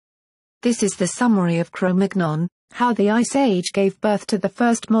This is the summary of Cro-Magnon, How the Ice Age Gave Birth to the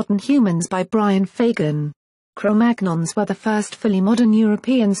First Modern Humans by Brian Fagan. Cro-Magnons were the first fully modern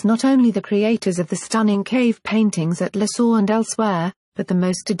Europeans, not only the creators of the stunning cave paintings at Lascaux and elsewhere, but the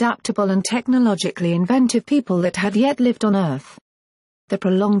most adaptable and technologically inventive people that had yet lived on Earth. The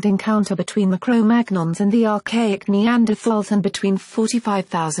prolonged encounter between the Cro-Magnons and the archaic Neanderthals and between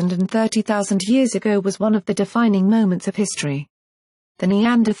 45,000 and 30,000 years ago was one of the defining moments of history. The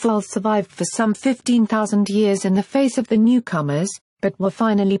Neanderthals survived for some 15,000 years in the face of the newcomers, but were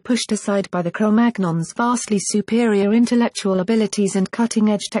finally pushed aside by the Cro-Magnons' vastly superior intellectual abilities and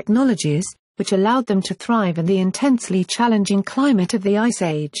cutting-edge technologies, which allowed them to thrive in the intensely challenging climate of the Ice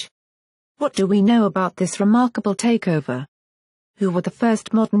Age. What do we know about this remarkable takeover? Who were the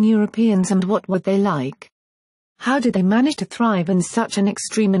first modern Europeans and what were they like? How did they manage to thrive in such an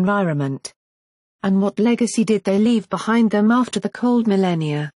extreme environment? And what legacy did they leave behind them after the cold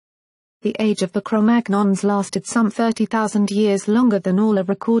millennia? The age of the Cro-Magnons lasted some 30,000 years longer than all of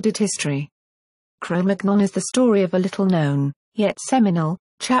recorded history. Cro-Magnon is the story of a little-known, yet seminal,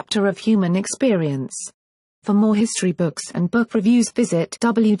 chapter of human experience. For more history books and book reviews visit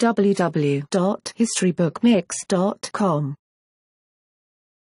www.historybookmix.com.